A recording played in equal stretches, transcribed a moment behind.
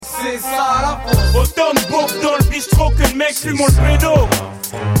c'est ça la France. Autant de beaufs dans le bistrot que de mecs fumant le pédo.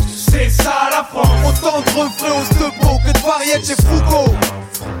 C'est ça la France. Autant de refrains au stepo que de variétés chez Foucault.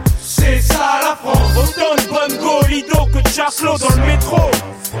 C'est ça la France. Autant de bongo lido que de chasselot dans le métro.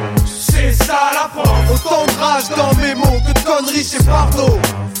 C'est ça la France. Autant de rage dans mes mots que de conneries chez Bardot.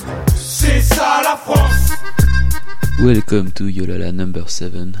 C'est ça la France. Welcome to Yolala number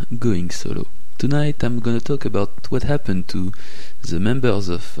 7, Going Solo. Tonight I'm gonna talk about what happened to the members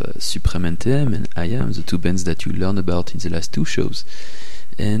of Supreme NTM and IAM, the two bands that you learned about in the last two shows.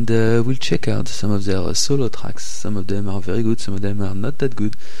 And we'll check out some of their solo tracks. Some of them are very good, some of them are not that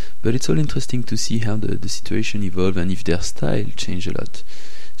good. But it's all interesting to see how the situation evolved and if their style changed a lot.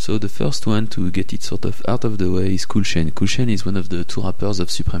 So the first one to get it sort of out of the way is Cool Shen. Cool Shen is one of the two rappers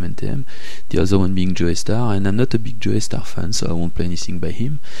of Supreme NTM, the other one being Joe Star, and I'm not a big Joe Star fan, so I won't play anything by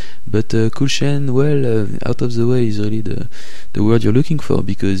him. But Cool Shen, well, out of the way is really the word you're looking for,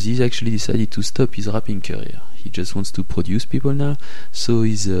 because he's actually decided to stop his rapping career. He just wants to produce people now. So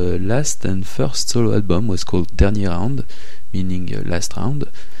his last and first solo album was called Dernier Round, meaning last round.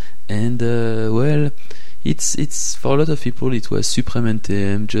 And well, it's for a lot of people it was Supreme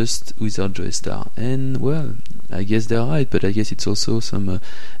NTM just without Joe Star. And well, I guess they're right, but I guess it's also some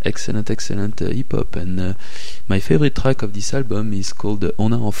excellent hip hop. And my favorite track of this album is called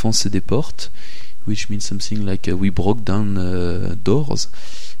On a enfoncé des portes, which means something like we broke down doors.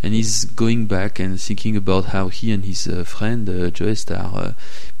 And he's going back and thinking about how he and his friend Joe Star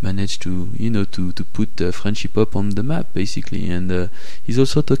managed to put French hip hop on the map, basically. And he's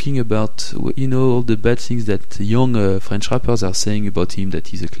also talking about all the bad things that young French rappers are saying about him, that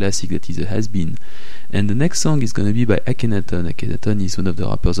he's a classic, that he's a has-been. And the next song is going to be by Akhenaton. Akhenaton is one of the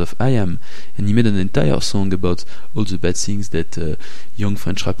rappers of IAM, and he made an entire song about all the bad things that young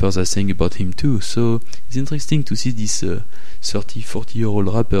French rappers are saying about him too. So it's interesting to see these 30, 40-year-old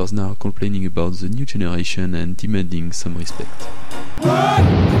rappers now complaining about the new generation and demanding some respect. On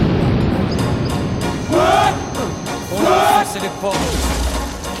a fait les portes,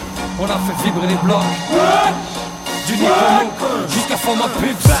 on a fait vibrer les blocs, du Nico jusqu'à format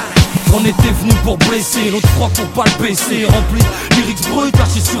pub. On était venu pour blesser, l'autre fois pour pas le baisser. Rempli lyrics bruts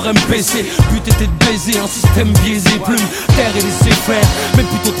lâchés sur MPC. But était de baiser un système biaisé. Plume, terre et laisser faire, mais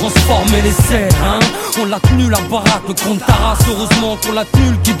plutôt transformer les serres, hein. On l'a tenu la baraque, le compte Taras. Heureusement qu'on l'a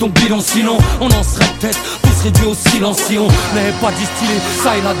tenu le guidon bilan. Sinon on en serait peut-être tous réduits au silence. Si on n'avait pas distillé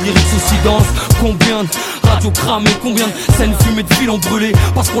ça et là de lyrics aussi dense. Combien de radios cramées, combien de scènes fumées de filons brûlés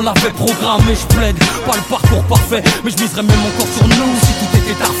parce qu'on l'avait programmé. Je plaide, pas le parcours parfait, mais je miserais même encore sur nous si tout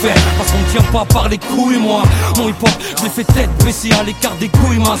était à refaire. Parce qu'on ne tient pas par les couilles, moi. Mon hip-hop, je l'ai fait tête baissée à l'écart des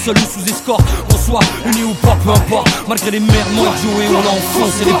couilles. Ma seule ou sous escorte, qu'on soit unis ou pas, peu importe. Malgré les merdes, mon joué, on a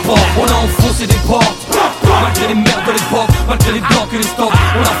enfoncé des portes. On a enfoncé des portes. Malgré les merdes de l'époque, malgré les blocs et les stocks,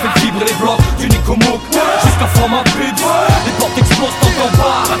 on a fait vibrer les blocs du Nicomouk jusqu'à format pub. Les portes explosent, t'entends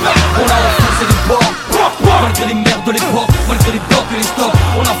pas. On a enfoncé des portes. Malgré les merdes de l'époque, malgré les blocs et les stocks,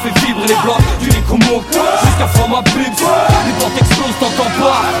 on a fait vibrer les blocs du Nicomouk jusqu'à format pub. Les portes explosent, t'entends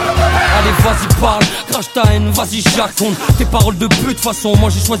pas. Allez vas-y parle, crache ta haine, vas-y j'accorde tes paroles de pute, façon moi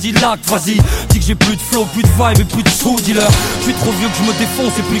j'ai choisi l'acte, vas-y. Dis que j'ai plus de flow, plus de vibe et plus de sous, dealer. Je suis trop vieux que je me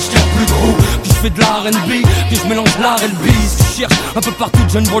défonce et puis je tire plus de roues. Puis je fais de la R&B, puis je mélange l'art et le bis. Je cherche un peu partout de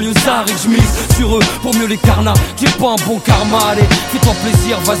jeunes banlieusards et je mise sur eux pour mieux les carnats. J'ai pas un bon karma, allez fais-toi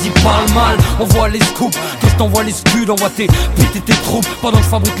plaisir, vas-y parle mal. Envoie les scoops, que je t'envoie les scuds, envoie tes bites et tes troupes. Pendant que je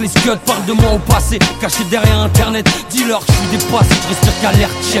fabrique les scuds, parle de moi au passé, caché derrière internet. Dis-leur que je suis dépassé, je respire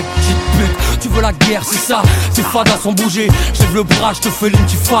qu'alerte, check, pute. Tu veux la guerre, c'est ça, c'est fada sans bouger. Je lève le bras, je te fais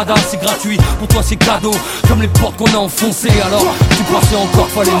l'intifada. C'est gratuit, pour toi c'est cadeau. Comme les portes qu'on a enfoncées, alors tu pensais encore,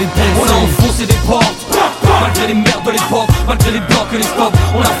 fallait les baisser. On a enfoncé des portes, malgré les merdes de l'époque, malgré les blocs et les stops.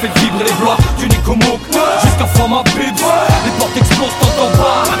 On a fait vibrer les blocs du Nicomouk jusqu'à format pub. Les portes explosent, t'entends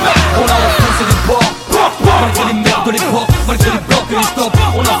pas. On a enfoncé des portes, malgré les merdes de l'époque, malgré les blocs et les stops.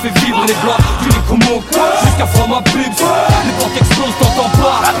 On a fait vibrer les blocs du Nicomouk jusqu'à format pub. Les portes explosent, t'entends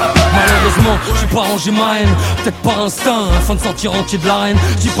pas. Malheureusement, j'ai pas rangé ma haine, peut-être par instinct, afin de sortir entier de l'arène.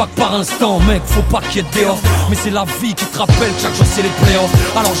 Je dis pas que par instant, mec, faut pas qu'il y ait de off. Mais c'est la vie qui te rappelle que chaque jour c'est les playoffs.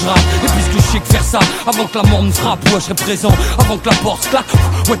 Alors je rappe, et puisque je sais que faire ça, avant que la mort me frappe, ouais je serai présent. Avant que la porte claque,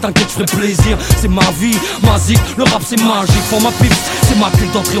 ouais t'inquiète je ferai plaisir. C'est ma vie, ma zik, le rap c'est magique. Pour ma pipe, c'est ma clé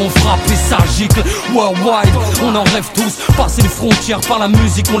d'entrée, on frappe et ça gicle. Worldwide, on en rêve tous, passer les frontières par la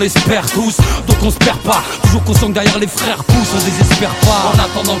musique, on l'espère tous. Donc on se perd pas, toujours conscient que derrière les frères poussent, on désespère pas. En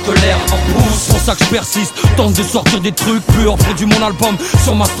attendant que l'air en pousse, pour ça que je persiste, tente de sortir des trucs purs. Produis mon album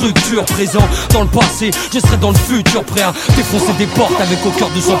sur ma structure. Présent dans le passé, je serai dans le futur. Prêt à défoncer des portes avec au cœur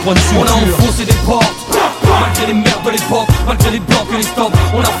de son point de suture. On a enfoncé des portes malgré les merdes de l'époque, malgré les blocs et les stops.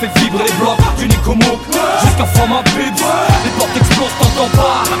 On a fait vibrer les blocs du Nicomo jusqu'à format pub. Les portes explosent, t'entends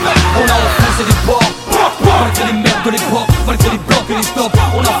pas. On a enfoncé des portes malgré les merdes de l'époque, malgré les blocs et les stops.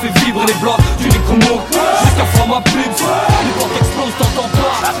 On a fait vibrer les blocs du Nicomo jusqu'à format pub. Les portes explosent, t'entends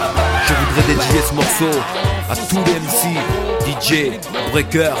pas. Je voudrais dédier ce morceau à tous les MC, DJ,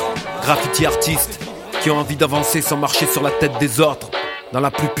 breakers, graffiti artistes qui ont envie d'avancer sans marcher sur la tête des autres, dans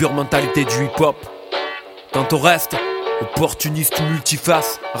la plus pure mentalité du hip-hop. Quant au reste, opportuniste ou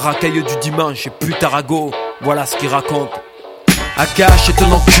multiface, racailleux du dimanche et putarago, voilà ce qu'il raconte. Akash est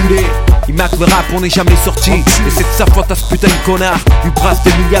un enculé, il maque le rap, on n'est jamais sorti. Et c'est de sa faute à ce putain de connard. Il brasse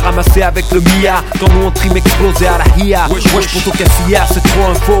des milliards amassés avec le Mia. Quand nous on trime explosé à la Hia. Wesh poto Cassia, c'est trop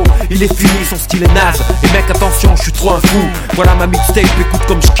un faux. Il est fini, son style est naze. Et mec attention, je suis trop un fou. Voilà ma mixtape, écoute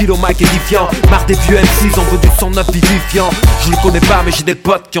comme je kill au mic édifiant. Marre des vieux MCs, on veut du 109 vivifiant. Je le connais pas mais j'ai des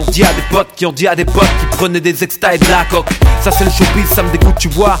potes qui ont dit à des potes qui ont dit à des potes qui prenaient des extas et de la coque. Ça c'est le showbiz, ça me dégoûte tu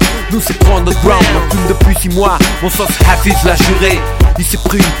vois. Nous c'est trop underground, on fume depuis 6 mois. Mon sauce Hafiz l'a juré. Il s'est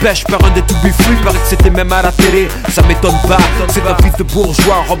pris une pêche par un des to be free. Paraît que c'était même à la télé, ça m'étonne pas. C'est un fils de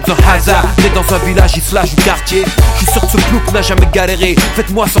bourgeois en robe de hasard. Né dans un village islage du quartier. Je suis sûr que ce plouc n'a jamais galéré.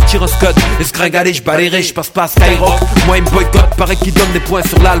 Faites-moi sortir un scud et se gringaler, je balayerai. Je passe pas à Skyrock, moi il me boycott. Paraît qu'il donne des points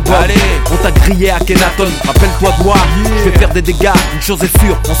sur l'album. On t'a grillé à Kenaton, rappelle-toi de moi. Je vais faire des dégâts, une chose est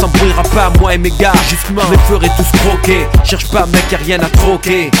sûre, on s'embrouillera pas moi et mes gars. Justement, je les ferai tous croquer. Cherche pas mec, y'a rien à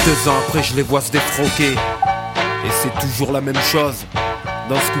troquer. 2 ans après je les vois se défroquer. Et c'est toujours la même chose.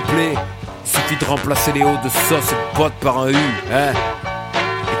 Dans ce couplet, il suffit de remplacer les hauts de sauce et de potes par un U, hein.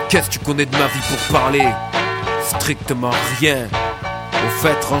 Et qu'est-ce que tu connais de ma vie pour parler? Strictement rien. Au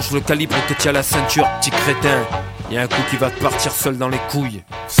fait, range le calibre que tu as la ceinture, petit crétin. Y'a un coup qui va te partir seul dans les couilles.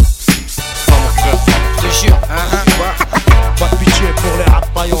 Sans mon frère, je te jure, quoi. Pas de pitié pour les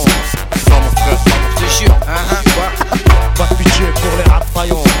rapaillons. sans mon frère, Je te jure, quoi. Pas de pitié pour les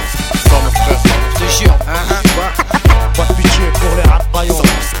rapaillons. sans mon frère, Je te jure, quoi. Pas de pitié pour les rapaillons.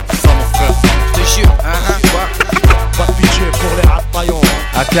 sans mon frère. Je te jure, quoi. Pas de pitié pour les rapaillons.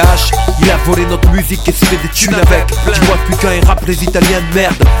 Akash, il a volé notre musique et se fait des thunes avec. Dis-moi depuis quand il rappe les Italiens de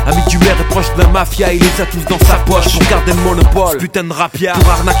merde. Ami du maire est proche de la mafia, il les a tous dans sa poche pour garder le monopole. Putain de rapia,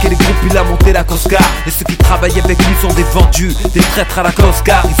 pour arnaquer les groupes il a monté la Coscar. Et ceux qui travaillent avec lui sont des vendus, des traîtres à la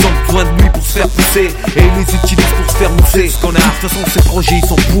Coscar. Ils ont besoin de lui pour se faire pousser et ils les utilisent pour se faire mousser. Ce qu'on a, de toute façon ces projets ils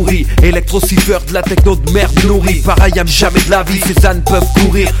sont pourris. Électro-silver, de la techno de merde nourrie. Pareil à jamais de la vie, ces ânes peuvent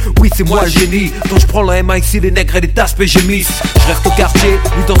courir. Oui c'est moi le génie, quand je prends la MIC, les nègres et les tasses j'ai mis. Je reste au quartier,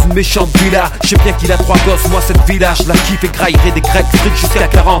 lui dans une méchante villa. Je sais bien qu'il a 3 gosses, moi cette villa je la kiffe et graillerai des grecs fric jusqu'à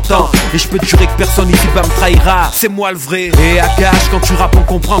 40 ans. Et je peux te jurer que personne ici va me trahira. C'est moi le vrai. Et Akash, quand tu rappes on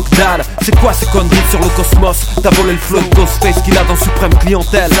comprend que dalle. C'est quoi ces conneries sur le cosmos? T'as volé le flow de Ghostface qu'il a dans Suprême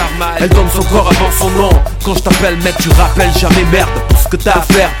Clientèle. Elle donne son corps avant son nom. Quand je t'appelle mec tu rappelles jamais merde. Pour ce que t'as à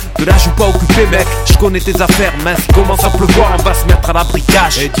faire, de là je suis pas occupé mec. Je connais tes affaires, mais s'il commence à pleuvoir on va se mettre à l'abri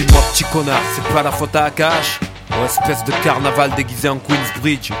cash. Et dis-moi petit connard, c'est pas la faute à Akash? Oh, espèce de carnaval déguisé en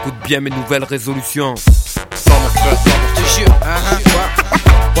Queensbridge, écoute bien mes nouvelles résolutions. Sans mon frère, Je te jure, quoi.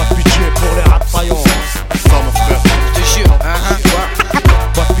 Pas de pitié pour les rapaillons. sans mon frère, Je te jure, quoi.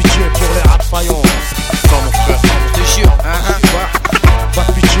 Pas de pitié pour les rapaillons. sans mon frère, Je te jure, quoi. Pas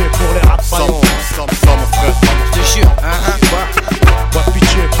de pitié pour les rapaillons. sans mon frère, Je te jure, quoi. Pas de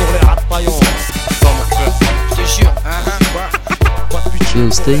pitié pour les rapaillons. sans mon frère. Je te jure, quoi. So,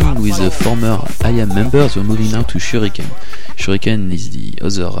 staying with the former IAM members, we're moving now to Shuriken. Shuriken is the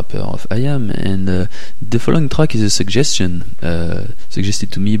other rapper of IAM, and the following track is a suggestion suggested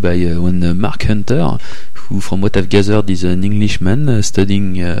to me by one Mark Hunter, who, from what I've gathered, is an Englishman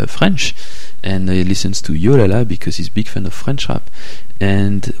studying French, and he listens to Yo La La because he's a big fan of French rap.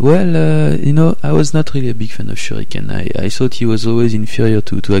 And well, you know, I was not really a big fan of Shuriken. I thought he was always inferior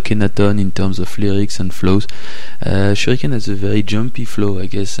to Akhenaton in terms of lyrics and flows. Shuriken has a very jumpy flow, I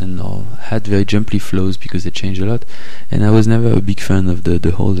guess, and had very jumpy flows because they changed a lot. And I was never a big fan of the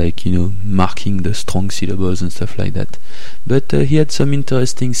whole, like, you know, marking the strong syllables and stuff like that. But he had some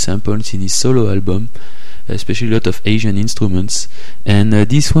interesting samples in his solo album, especially a lot of Asian instruments. And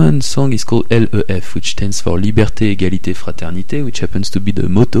this one song is called LEF, which stands for Liberté, Égalité, Fraternité, which happens to be the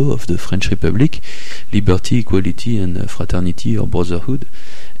motto of the French Republic: liberty, equality, and fraternity, or brotherhood.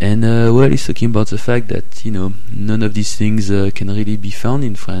 And well, he's talking about the fact that, you know, none of these things can really be found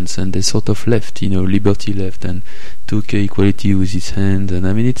in France, and they sort of left, you know, liberty left and took equality with his hand. And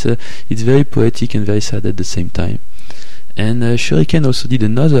I mean, it's very poetic and very sad at the same time. And Shuriken also did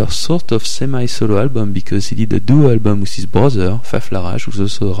another sort of semi-solo album because he did a duo album with his brother Faf Larage, who's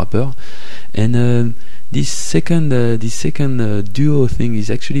also a rapper. And this second duo thing is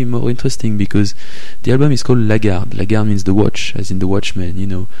actually more interesting because the album is called Lagarde. Lagarde means the watch, as in the Watchmen, you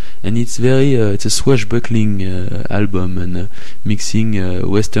know. And it's it's a swashbuckling album and mixing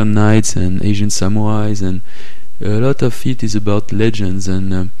Western knights and Asian samurais, and a lot of it is about legends.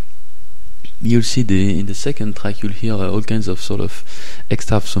 And you'll see in the second track you'll hear all kinds of sort of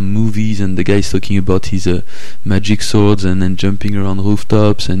extracts from movies, and the guy's talking about his magic swords and then jumping around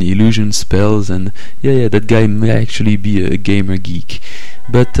rooftops and illusion spells, and yeah, that guy may actually be a gamer geek.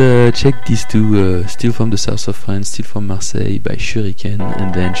 But check these two, still from the south of France, still from Marseille, by Shuriken,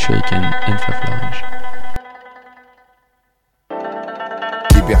 and then Shuriken and Faf Larage.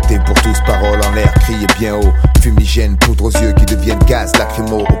 Liberté pour tous, paroles en l'air, criez bien haut. Fumigène, poudre aux yeux qui deviennent gaz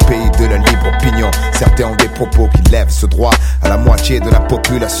lacrymo. Au pays de la libre opinion, certains ont des propos qui lèvent ce droit à la moitié de la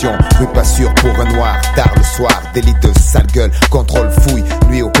population. Rue pas sûre pour un noir, tard le soir, délit de sale gueule, contrôle, fouille,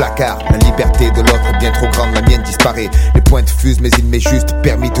 nuit au placard. La liberté de l'autre est bien trop grande, la mienne disparaît. Les pointes fusent mais il m'est juste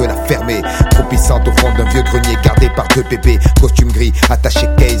permis de la fermer. Propissante au fond d'un vieux grenier, gardé par deux bébés. Costume gris, attaché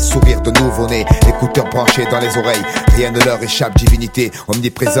case, sourire de nouveau-né. Écouteurs branchés dans les oreilles, rien ne leur échappe, divinité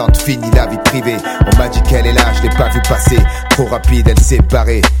omniprésente, fini la vie privée. On m'a dit qu'elle est là, je l'ai pas vue passer. Trop rapide, elle s'est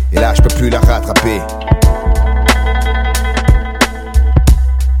barrée, et là je peux plus la rattraper.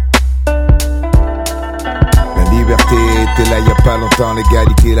 La liberté était là il y a pas longtemps,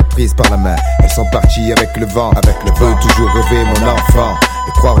 l'égalité l'a prise par la main. Elles sont parties avec le vent, je veux toujours rêver mon enfant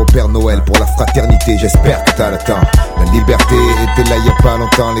et croire au Père Noël pour la fraternité, j'espère que t'as le temps. La liberté était là il y a pas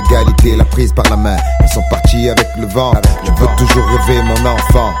longtemps, l'égalité l'a prise par la main. Elles sont parties avec le vent, je veux toujours rêver mon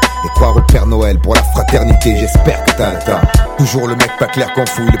enfant et croire au Père Noël pour la fraternité, j'espère que t'as le temps. Toujours le mec pas clair qu'on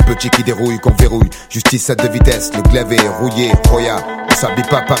fouille, le petit qui dérouille, qu'on verrouille. Justice à deux vitesses, le glavé, rouillé, roya. On s'habille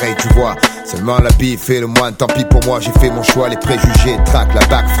pas pareil, tu vois. Seulement l'habit fait le moine, tant pis pour moi, j'ai fait mon choix. Les préjugés traquent, la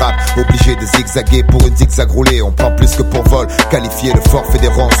bague frappe. Obligé de zigzaguer pour une zigzag roulée. On prend plus que pour vol, qualifié le forfait des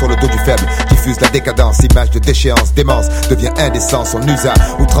ronds sur le dos du faible. Diffuse la décadence, image de déchéance, démence. Devient indécence, on use à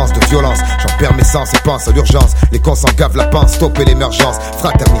outrance de violence. J'en perds mes sens et pense à l'urgence. Les cons s'en gavent la panse, stopper l'émergence.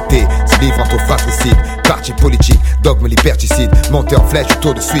 Fraternité, se livre entre fratricides. Parti politique, dogme liberticide. Monter en flèche,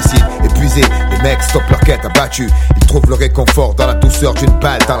 taux de suicide. Épuisés, les mecs stoppent leur quête abattue. Ils trouvent le réconfort dans la douceur d'une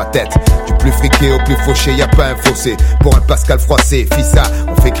balle dans la tête. Du plus friqué au plus fauché, y a pas un fossé. Pour un Pascal froissé, fissa,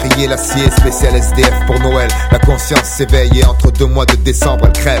 on fait crier l'acier. Spécial SDF pour Noël. La conscience s'éveille et entre 2 mois de décembre,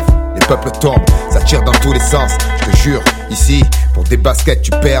 elle crève. Les peuples tombent, ça tire dans tous les sens. Je te jure, ici, pour des baskets,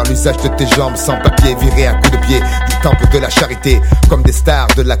 tu perds l'usage de tes jambes sans papier, viré à coups de pied du temple de la charité. Comme des stars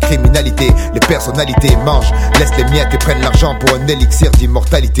de la criminalité, les personnalités mangent, laissent les miettes et prennent l'argent pour un élixir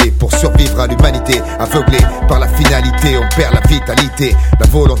d'immortalité. Pour survivre à l'humanité, aveuglé par la finalité, on perd la vitalité. La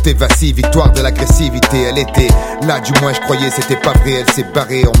volonté vacille, victoire de l'agressivité. Elle était là, du moins je croyais, c'était pas vrai. Elle s'est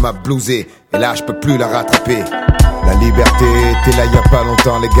barrée, on m'a blousé, et là je peux plus la rattraper. La liberté était là il y a pas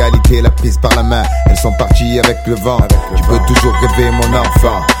longtemps, l'égalité l'a prise par la main. Elles sont parties avec le vent, tu peux toujours rêver mon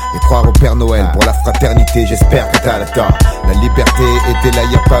enfant et croire au Père Noël pour la fraternité, j'espère que t'as le temps. La liberté était là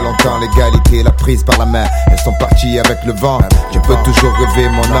il y a pas longtemps, l'égalité l'a prise par la main. Elles sont parties avec le vent, je peux toujours rêver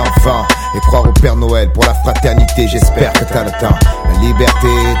mon enfant et croire au Père Noël pour la fraternité, j'espère que t'as le temps. La liberté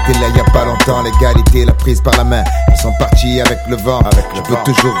était là il y a pas longtemps, l'égalité l'a prise par la main. Elles sont parties avec le vent, je peux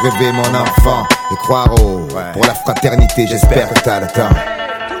toujours rêver mon enfant et croire pour la fraternité, j'espère que t'as le temps.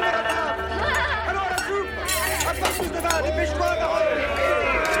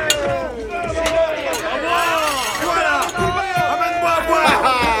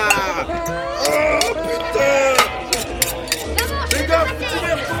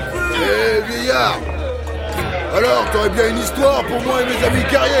 Alors, t'aurais bien une histoire pour moi et mes amis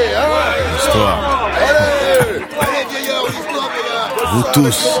guerriers, hein? Histoire. Allez, vieillard, une histoire, vieillard. Vous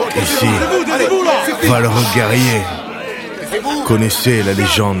tous, ici, valeureux guerriers, connaissez la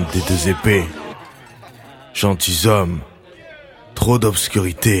légende des 2 épées. Gentilshommes, trop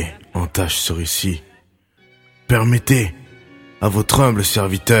d'obscurité entache ce récit. Permettez à votre humble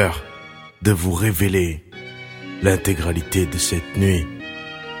serviteur de vous révéler l'intégralité de cette nuit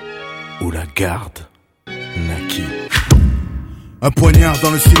où la garde naquit. Un poignard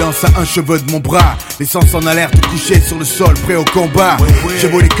dans le silence à un cheveu de mon bras. Les sens en alerte, couchés sur le sol, prêts au combat. J'ai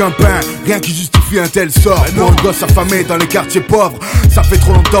volé qu'un pain, rien qui justifie un tel sort. Pour un gosse affamé dans les quartiers pauvres, ça fait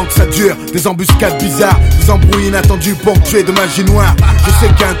trop longtemps que ça dure. Des embuscades bizarres, des embrouilles inattendues ponctuées de magie noire. Je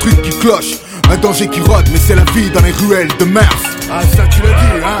sais qu'il y a un truc qui cloche, un danger qui rôde, mais c'est la vie dans les ruelles de Mars. Ah ça tu l'as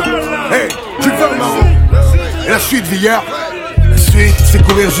dit, hein. Hey, tu veux marron. Et la suite, vieillard? Ensuite, c'est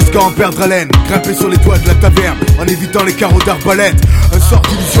courir jusqu'à en perdre haleine, grimper sur les toits de la taverne en évitant les carreaux d'arbalète. Un sort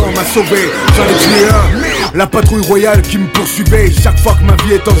d'illusion m'a sauvé, j'en ai tué un. La patrouille royale qui me poursuivait. Chaque fois que ma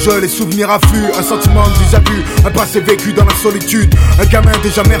vie est en jeu, les souvenirs affluent. Un sentiment de déjà-vu, un passé vécu dans la solitude. Un gamin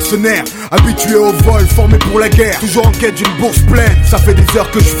déjà mercenaire, habitué au vol, formé pour la guerre. Toujours en quête d'une bourse pleine. Ça fait des heures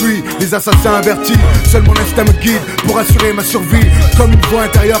que je fuis, les assassins avertis. Seul mon instinct me guide pour assurer ma survie. Comme une voix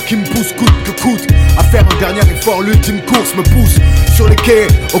intérieure qui me pousse coûte que coûte à faire un dernier effort, l'ultime course me pousse sur les quais,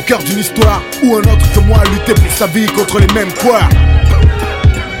 au cœur d'une histoire. Où un autre que moi luttait pour sa vie contre les mêmes quoi.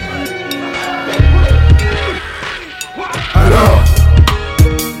 Alors,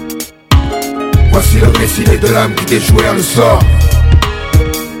 voici le récit de l'âme qui déjouèrent le sort.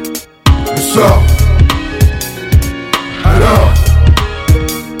 Le sort. Alors,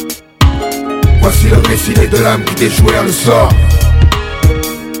 voici le récit de l'âme qui déjouèrent le sort.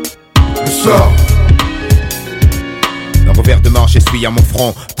 Le sort. Un revers de manche essuie à mon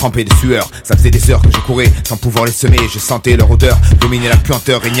front, trempé de sueur. Ça faisait des heures que je courais sans pouvoir les semer. Je sentais leur odeur dominer la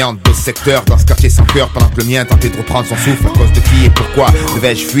puanteur régnante de ce secteur. Dans ce quartier sans cœur, pendant que le mien tentait de reprendre son souffle. À cause de qui et pourquoi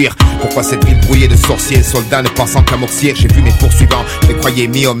devais-je fuir? Pourquoi cette ville brouillée de sorciers, soldats ne pensant qu'à m'oxyre? J'ai vu mes poursuivants, je les croyais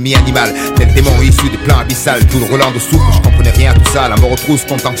mi-homme, mi-animal. Tel démon issu des plans abyssales, tout le roulant de souffle. Je comprenais rien à tout ça, la mort aux trousses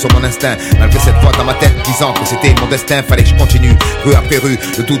comptant sur mon instinct. Malgré cette voix dans ma tête disant que c'était mon destin, fallait que je continue, rue après rue,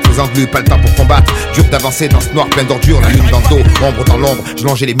 le doute faisant glu, pas le temps pour combattre. Dur d'avancer dans ce noir plein d'ordures, la lune dans le dos, ombre dans l'ombre, je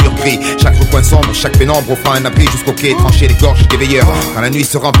longeais les murs gris. Chaque recoin sombre, chaque pénombre offrant un abri jusqu'au quai, trancher les gorges des veilleurs. Quand la nuit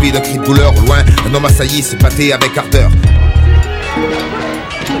se remplit d'un cri de douleur, au loin, un homme assailli se battait avec ardeur.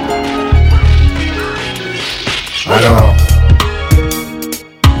 Alors,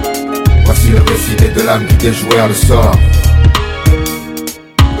 voici le récit de l'âme qui déjouèrent le sort.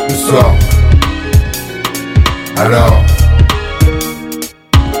 Le sort. Alors,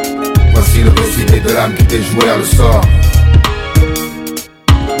 voici le récit de l'âme qui déjouèrent le sort.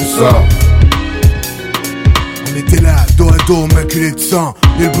 Le sort. On était là, dos à dos, maculés de sang.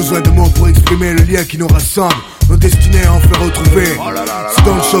 Nul besoin de mots pour exprimer le lien qui nous rassemble. Nos destinées à en faire retrouver. C'est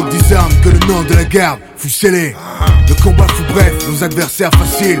dans le choc des armes que le nom de la garde fut scellé. Le combat fut bref, nos adversaires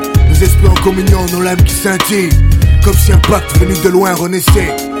faciles. Nos esprits en communion, nos lames qui scintillent. Comme si un pacte venu de loin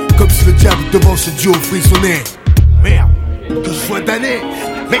renaissait. Comme si le diable devant ce duo frissonnait. Merde, que je sois damné.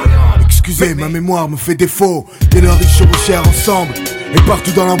 Merde. Excusez, ma mémoire me fait défaut. Dès lors ils chevauchèrent ensemble. Et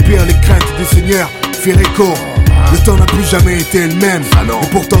partout dans l'empire, les craintes des seigneurs firent écho. Le temps n'a plus jamais été le même. Et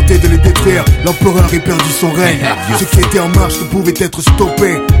pour tenter de les détruire, l'empereur ait perdu son règne. Ce qui était en marche ne pouvait être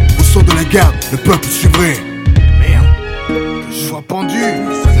stoppé. Au son de la garde, le peuple suivrait. Merde, que je sois pendu.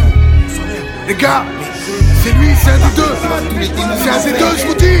 Les gars, c'est lui, c'est un des deux. C'est un des deux, je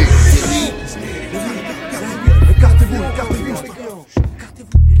vous dis. Écartez-vous, écartez-vous.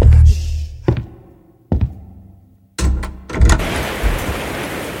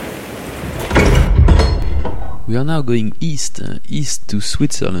 We are now going east to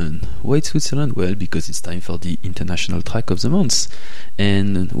Switzerland. Why Switzerland? Well, because it's time for the international track of the month.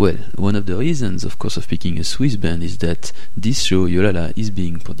 And, well, one of the reasons, of course, of picking a Swiss band is that this show, Yolala, is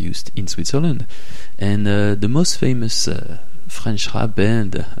being produced in Switzerland. And the most famous French rap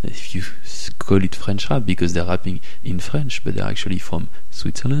band, if you call it French rap because they're rapping in French, but they're actually from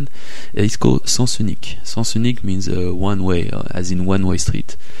Switzerland, is called Sens Unik. Sens Unik means one way, as in one-way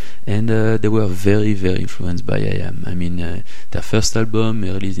street. And they were very, very influenced by IAM. I mean, their first album,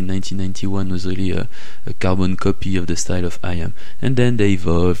 released in 1991, was really a carbon copy of the style of IAM. And then they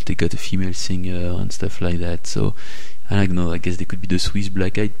evolved, they got a female singer and stuff like that. So, I don't know, I guess they could be the Swiss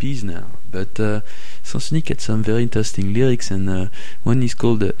Black Eyed Peas now. But Sens Unik had some very interesting lyrics, and one is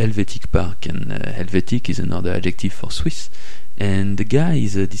called Helvetic Park, and Helvetic is another adjective for Swiss. And the guy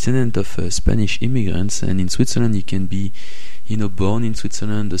is a descendant of Spanish immigrants, and in Switzerland you can be, born in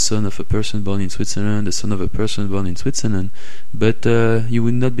Switzerland, the son of a person born in Switzerland, the son of a person born in Switzerland, but you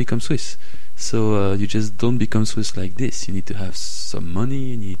will not become Swiss. So you just don't become Swiss like this. You need to have some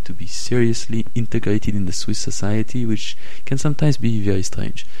money, you need to be seriously integrated in the Swiss society, which can sometimes be very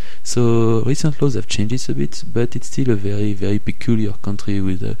strange. So recent laws have changed this a bit, but it's still a very, very peculiar country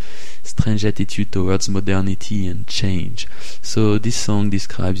with a strange attitude towards modernity and change. So this song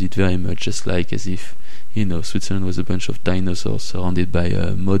describes it very much, just like as if, Switzerland was a bunch of dinosaurs surrounded by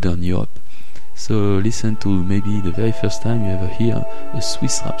modern Europe. So listen to maybe the very first time you ever hear a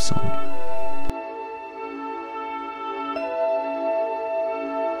Swiss rap song.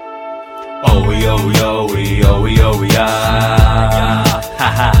 Oh we oh we oh we oh we oh we ah, ha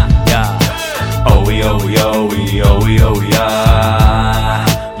ha yeah. Oh we oh we oh we oh we oh we ah.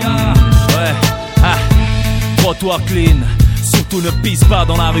 Ouais, ah. Trottoir clean. Sur Surtout ne pisse pas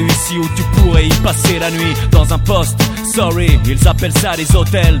dans la rue ici où tu pourrais y passer la nuit. Dans un poste, sorry, ils appellent ça des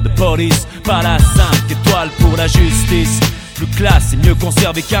hôtels de police. Pas la 5 étoiles pour la justice. Plus classe et mieux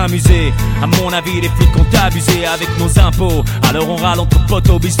conservé qu'un musée. À mon avis les flics ont abusé avec nos impôts. Alors on râle entre potes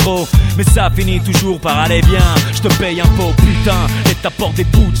au bistrot. Mais ça finit toujours par aller bien. Je te paye un pot putain et t'apporte des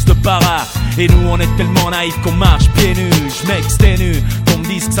boots de para. Et nous on est tellement naïfs qu'on marche pieds nus. Je m'exténue, qu'on me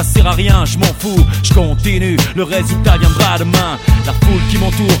dise que ça sert à rien. Je m'en fous, je continue, le résultat viendra demain. La foule qui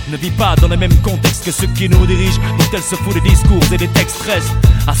m'entoure ne vit pas dans le même contexte que ceux qui nous dirigent. Dont elle se fout des discours et des textes restent.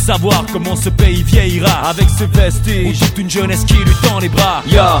 À savoir comment ce pays vieillira avec ce vestige. Toute une jeunesse qui lui tend les bras.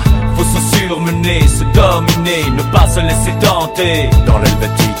 Ya, faut se surmener, se dominer, ne pas se laisser tenter. Dans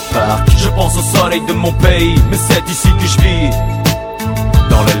l'Helvétique Park, je pense au soleil de mon pays, mais c'est ici que je vis.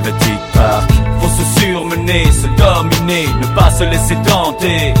 Dans l'Helvétique Park, faut se surmener, se dominer, ne pas se laisser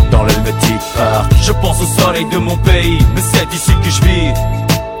tenter. Dans l'Helvétique Park, je pense au soleil de mon pays, mais c'est ici que je vis.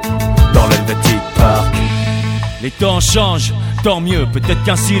 Dans l'Helvétique Park. Les temps changent, tant mieux, peut-être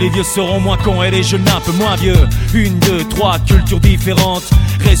qu'ainsi les vieux seront moins cons et les jeunes un peu moins vieux. 1, 2, 3 cultures différentes.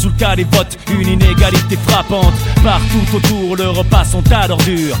 Résultat des votes, une inégalité frappante. Partout autour, le repas sont à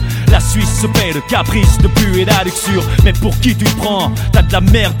l'ordure. La Suisse se paie de caprice, de pu et d'adduxure. Mais pour qui tu te prends? T'as de la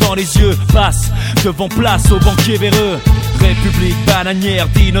merde dans les yeux. Passe devant place aux banquiers véreux. République bananière,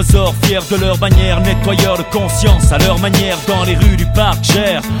 dinosaures fiers de leur bannière. Nettoyeurs de conscience à leur manière. Dans les rues du parc,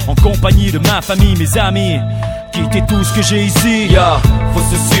 j'erre en compagnie de ma famille, mes amis. Quitter tout ce que j'ai ici. Ya, faut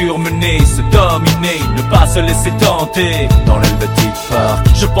se surmener, se dominer, ne pas se laisser tenter. Dans l'Helvétique Park,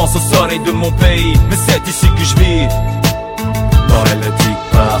 je pense au soleil de mon pays, mais c'est ici que je vis. Dans l'Helvétique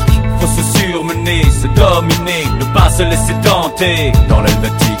Park, faut se surmener, se dominer, ne pas se laisser tenter. Dans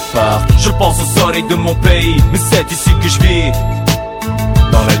l'Helvétique Park, je pense au soleil de mon pays, mais c'est ici que je vis.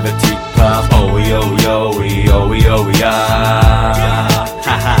 Dans l'Helvétique Park, oh oui, oh oui, oh oui, oh oui, oh oui, ah.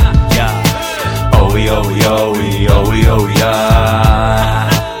 Ha ha, yeah. Oh oui, oh oui, oh oui, oh oui, oh oui, ah.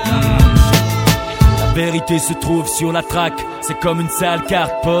 La vérité se trouve sur la traque. C'est comme une sale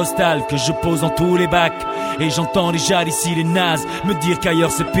carte postale que je pose dans tous les bacs. Et j'entends déjà d'ici les nazes me dire qu'ailleurs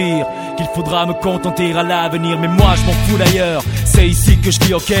c'est pire, qu'il faudra me contenter à l'avenir. Mais moi je m'en fous d'ailleurs, c'est ici que je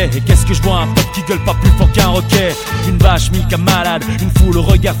vis ok. Et qu'est-ce que je vois, un peuple qui gueule pas plus fort qu'un roquet. Une vache Milka malade, une foule au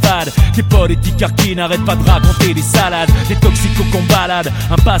regard fade. Des politicards qui n'arrêtent pas de raconter des salades. Des toxicos qu'on balade,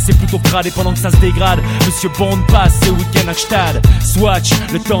 un passé plutôt crade. Et pendant que ça se dégrade, Monsieur Bond passe ses week-ends à Gstad. Swatch,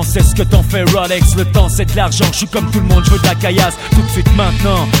 le temps c'est ce que t'en fais Rolex. Le temps c'est de l'argent, je suis comme tout le monde, je veux de la caillasse. Tout de suite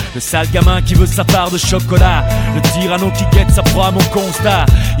maintenant, le sale gamin qui veut sa part de chocolat. Le tyranno qui guette sa proie à mon constat.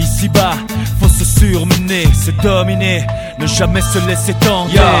 Ici-bas, faut se surmener, se dominer, ne jamais se laisser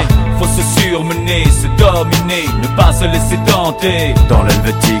tenter. Yeah, faut se surmener, se dominer, ne pas se laisser tenter. Dans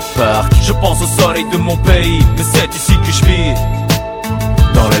l'Helvétique Park, je pense au soleil de mon pays, mais c'est ici que je vis.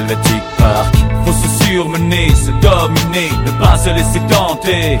 Dans l'Helvétique Park, faut se surmener, se dominer, ne pas se laisser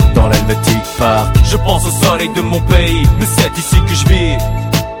tenter. Dans l'Helvétique Park, je pense au soleil de mon pays, mais c'est ici que je vis.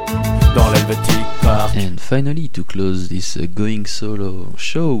 Dans l'Helvétique Park. And finally, to close this going solo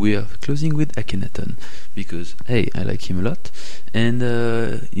show, we are closing with Akhenaton, because hey, I like him a lot, and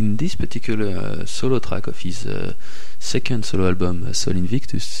in this particular solo track of his second solo album, Sol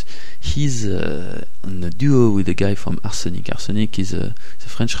Invictus, he's on a duo with a guy from Arsenik. Arsenik is a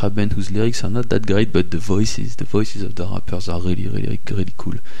French rap band whose lyrics are not that great, but the voices of the rappers are really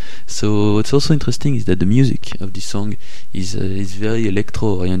cool. So what's also interesting is that the music of this song is very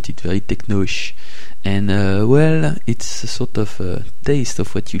electro-oriented, very techno-ish. And well, it's a sort of a taste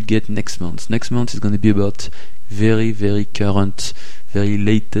of what you'll get next month. Next month is going to be about very current, very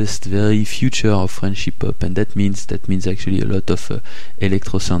latest, very future of French hip-hop, and that means actually a lot of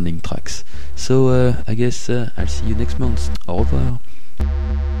electro-sounding tracks. So I guess I'll see you next month. Au revoir.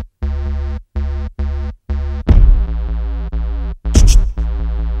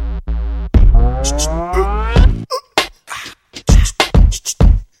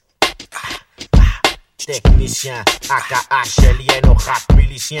 Technicien, AKH, Lino, rap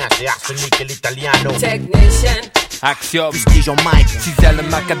milicien, c'est Arsenik et l'italiano. Technicien, Axiom, Pigeon Mike, Cizel le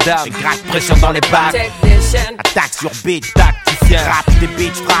macadam, gratte pression dans les bacs. Technicien, attaque sur beat, tacticien, rap des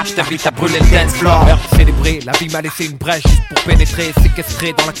beats, frappe, je t'invite à brûler le dance floor. Heure de célébrer, la vie m'a laissé une brèche juste pour pénétrer,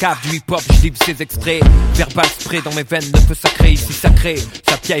 séquestré dans la cave du hip-hop, je livre ses extraits. Verbal spray dans mes veines, ne feu sacré, ici sacré.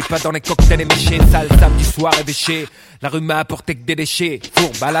 Ça piaille pas dans les cocktails éméchés, sale samedi soir évêché. La rue m'a apporté que des déchets,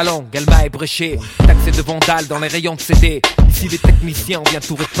 fourbe à la langue, elle m'a ébréché. Taxé de vandale dans les rayons de CD. Ici les techniciens, on vient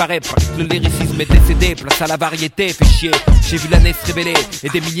tout réparer. Le lyricisme est décédé, place à la variété, fait chier. J'ai vu la NES se révéler et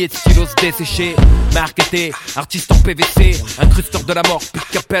des milliers de stylos desséchés. Marketé, artiste en PVC, Incrusteur de la mort,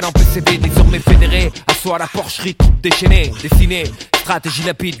 pique capelle en PCB, désormais fédéré. Assois à la porcherie, coupe déchaînée, dessiné. Stratégie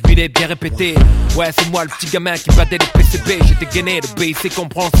lapide, huilée, bien répétée. Ouais, c'est moi le petit gamin qui battait les PCB. J'étais gainé, le BIC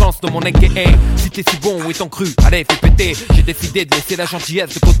comprend le sens de mon AKA. Si t'es si bon, où est ton cru? Allez, fais péter. J'ai décidé de laisser la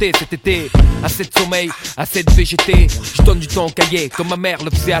gentillesse de côté cet été. Assez de sommeil, assez de VGT. Je donne du temps au cahier, comme ma mère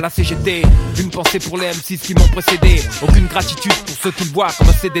le faisait à la CGT. Une pensée pour les M6 qui m'ont précédé. Aucune gratitude pour ceux qui me voient comme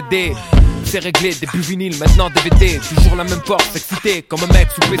un CDD. C'est réglé, début vinyle, maintenant DVD. Toujours la même force, excité, comme un mec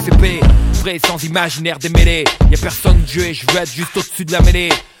sous PCP. Vrai sans imaginaire démêlé. Y'a personne de jeu et je veux être juste au-dessus de la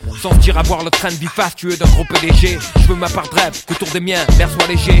mêlée. Sans se dire avoir le train de vie fastueux d'un gros PDG. Je veux ma part de rêve, qu'autour des miens, l'air soit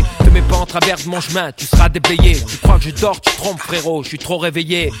léger. Te mets pas en travers de mon chemin, tu seras déblayé. Tu crois que je dors, tu te trompes frérot, je suis trop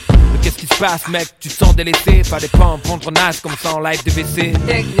réveillé. Mais qu'est-ce qui se passe mec, tu te sens délaissé. Fallait pas en prendre naze comme ça en live de WC.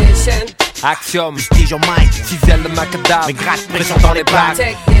 Technician, Axiom, Prestige au mic, Ciselle le macadam, mes grattes pression dans les bacs.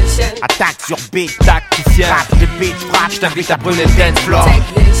 Technician, attaque sur beat, tacticien, rap de beat, frappe, j't'invite à brûler le dance floor.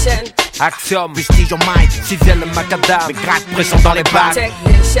 Technician, Axiom, Prestige au mic, Ciselle le macadam, mes grattes pression dans les bacs.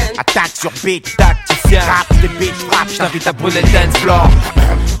 Technician, attaque sur beat, tacticien, rap de beat, frappe, j't'invite à brûler le dance floor.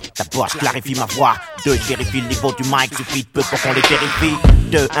 D'abord je clarifie ma voix, 2 je vérifie le niveau du mic, suffit de peu pour qu'on les vérifie.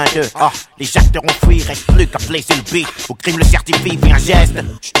 2, 1, 2, oh, les acteurs ont fui, reste plus qu'à placer le beat. Au crime le certifie, fais un geste.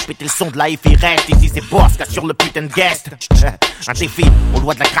 J't'ai pété le son de la hi-fi, reste ici c'est boss, qu'assure le putain de guest. Un défi, aux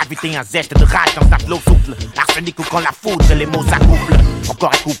lois de la gravité, un zeste de rage dans un flow souffle. Arsenic ou quand la foudre, les mots s'accouplent.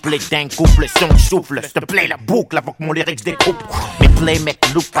 Encore un couplet dingue, couple, son qui souffle. S'il te plaît la boucle avant que mon lyrics découpe. Mes play, mec,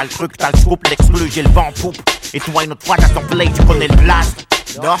 loupe pas le truc, t'as le scoop, l'exclu, j'ai le vent en poupe. Et toi une autre fois t'as ton play, tu connais le blast.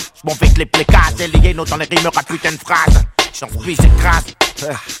 Non, j'm'en vais que les plaies cassent, et les dans les rimeurs à putain de phrases. J'en suis, c'est crasse.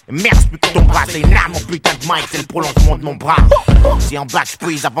 Merde, c'est plus que ton bras, c'est une arme, mon putain de mic, c'est le prolongement de mon bras. Si en bas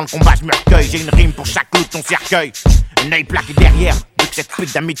j'puise, avant le combat j'me recueille. J'ai une rime pour chaque clou de ton cercueil. Un œil plaqué derrière, vu que cette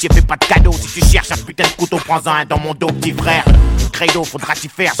pute d'amitié fait pas de cadeau. Si tu cherches un putain de couteau, prends-en un dans mon dos, petit frère. Credo, faudra t'y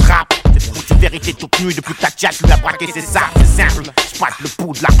faire, j'rappe. Cette foutue vérité toute nue, depuis que ta tchat, tu l'as braqué, c'est ça, c'est simple. J'patte le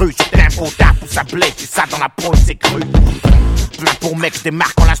pouls de la rue sur tempo, tape ou ça blesse, c'est ça dans la peau, c'est cru. Plein pour mec, je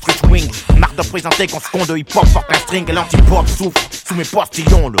démarque en la street swing. Marque de présenter qu'on se compte de hip-hop, porte un string et l'anti-pop souffle sous mes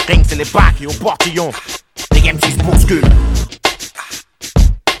postillons. Le ring c'est les bacs et au portillon les M6 bousculent.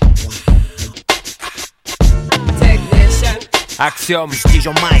 Technician, Axiom, Prestige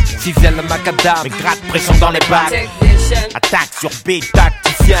au mic, Ciselle le macadam, mes grattes pression dans les bacs. Technician, attaque sur beat,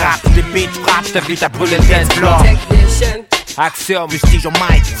 tacticien, rap des beats, frappe, j't'invite à brûler le dance floor. Technician, Axiom, Prestige au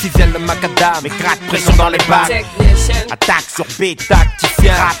mic, Ciselle le macadam, mes grattes pression dans les bacs. Technician, attaque sur beat,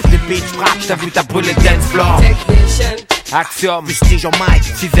 tacticien, rap des beats, frappe, j't'invite à brûler le dance floor. Technician, Axiom, Prestige au mic,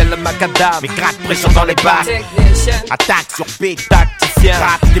 Ciselle le macadam, mes grattes pression dans les bacs. Technician, attaque sur beat, tacticien,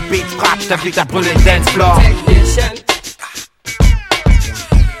 rap des beats, frappe, j't'invite à brûler le dance floor. Technician,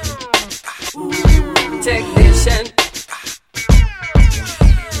 Technician.